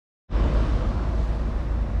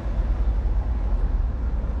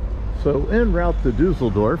So en route to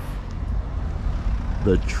Dusseldorf,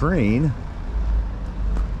 the train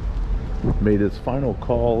made its final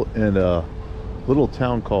call in a little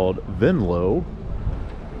town called Venlo,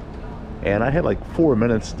 and I had like 4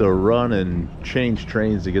 minutes to run and change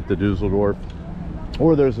trains to get to Dusseldorf,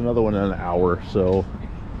 or there's another one in an hour. So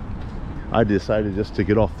I decided just to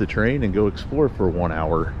get off the train and go explore for 1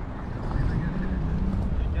 hour.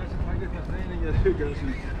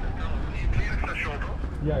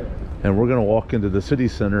 And we're gonna walk into the city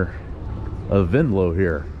center of Venlo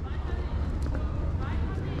here.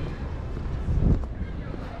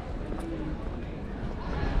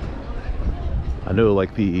 I know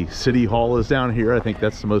like the city hall is down here. I think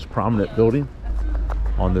that's the most prominent building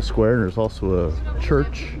on the square, and there's also a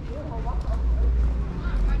church.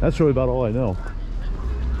 That's really about all I know.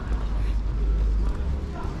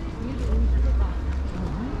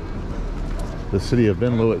 The city of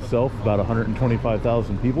Venlo itself, about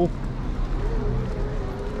 125,000 people.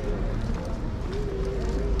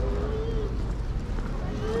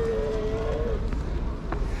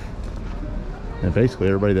 And basically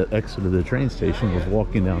everybody that exited the train station was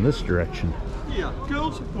walking down this direction. Yeah,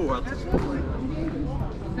 girl support.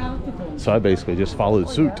 So I basically just followed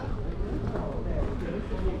suit.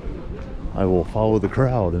 I will follow the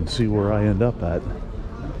crowd and see where I end up at.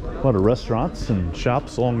 A lot of restaurants and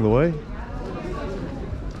shops along the way.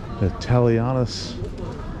 Italianus,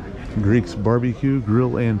 Greek's barbecue,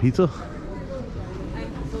 grill, and pizza.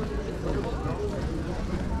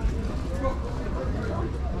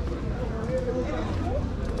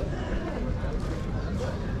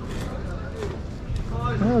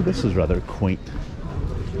 Oh, this is rather quaint,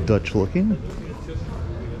 Dutch looking.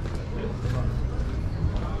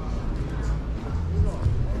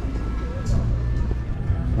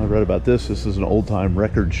 I read about this. This is an old-time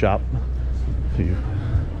record shop. If you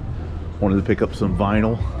wanted to pick up some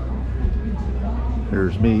vinyl,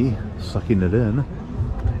 there's me sucking it in.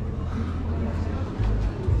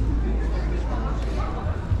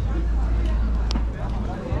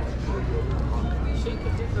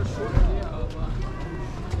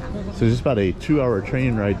 So just about a 2-hour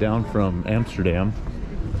train ride down from Amsterdam.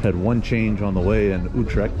 Had one change on the way in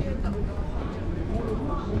Utrecht.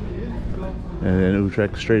 And then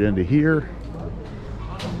Utrecht straight into here.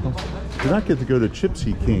 Did not get to go to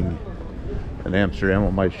Gypsy King in Amsterdam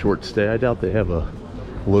on my short stay. I doubt they have a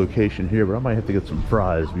location here, but I might have to get some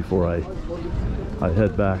fries before I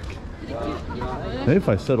head back. Maybe if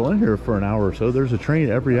I settle in here for an hour or so, there's a train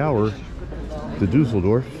every hour to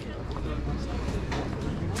Dusseldorf.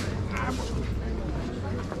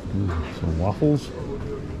 Some waffles.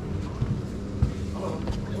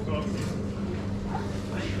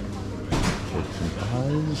 Get some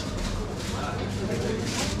pies.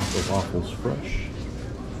 The waffles fresh.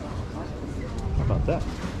 How about that?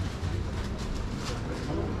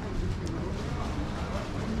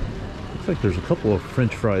 Looks like there's a couple of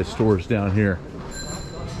French fries stores down here.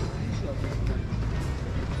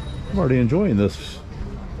 I'm already enjoying this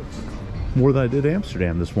more than I did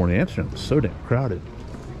Amsterdam this morning. Amsterdam was so damn crowded.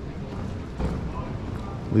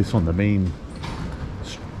 At least on the main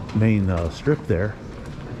strip there.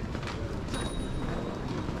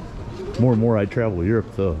 More and more I travel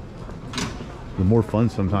Europe, the more fun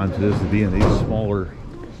sometimes it is to be in these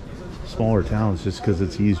smaller towns, just because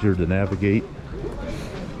it's easier to navigate.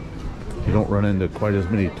 You don't run into quite as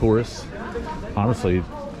many tourists. Honestly,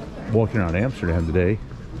 walking around Amsterdam today,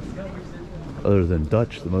 other than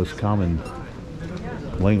Dutch, the most common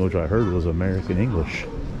language I heard was American English.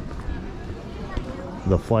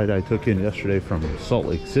 The flight I took in yesterday from Salt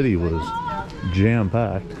Lake City was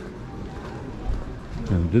jam-packed,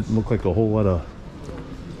 and it didn't look like a whole lot of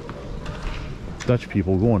Dutch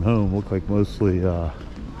people going home. Looked like mostly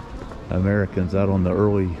Americans out on the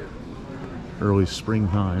early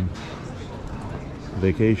springtime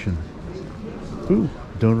vacation. Ooh,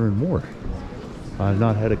 doner and more. I've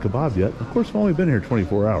not had a kebab yet. Of course, I've only been here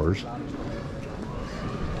 24 hours.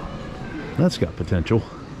 That's got potential.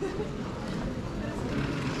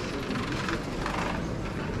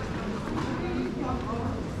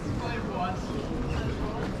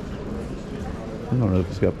 I don't know if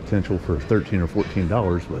it's got potential for $13 or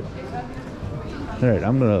 $14, but all right,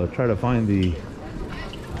 I'm gonna try to find the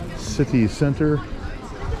city center,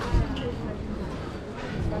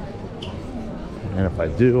 and if I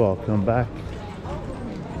do, I'll come back,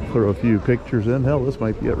 throw a few pictures in. Hell, this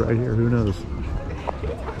might be it right here, who knows.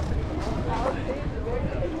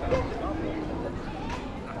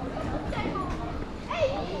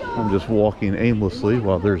 I'm just walking aimlessly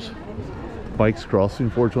while there's bikes crossing.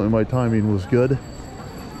 Fortunately, my timing was good.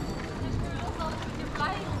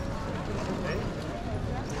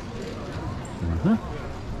 huh?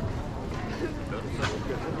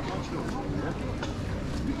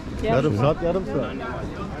 Let him not get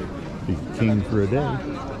himself. Be king for a day.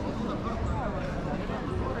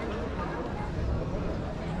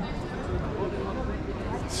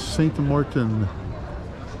 St. Martin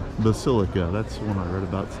Basilica. That's the one I read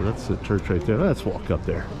about. So that's the church right there. Let's walk up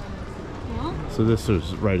there. So this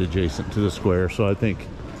is right adjacent to the square. So I think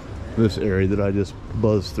this area that I just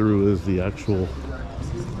buzzed through is the actual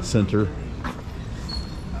center.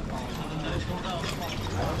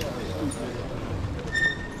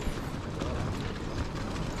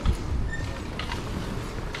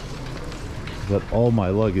 Got all my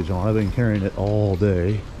luggage on. I've been carrying it all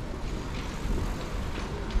day.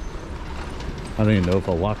 I don't even know if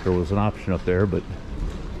a locker was an option up there, but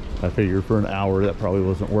I figure for an hour that probably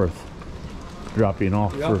wasn't worth dropping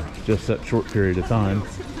off for just that short period of time.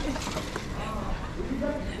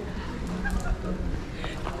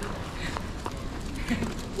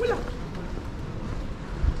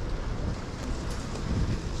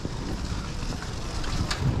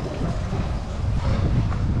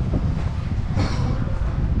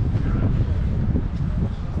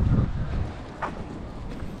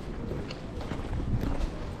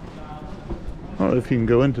 I don't know if you can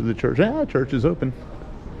go into the church. Ah, church is open.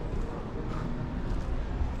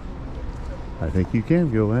 I think you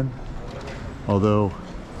can go in. Although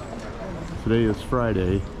today is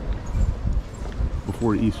Friday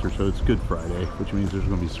before Easter, so it's Good Friday, which means there's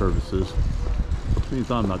going to be services. Which means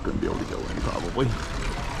I'm not going to be able to go in probably.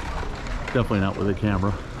 Definitely not with a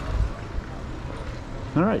camera.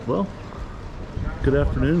 All right, well, good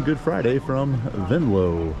afternoon, Good Friday from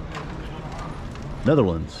Venlo,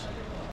 Netherlands.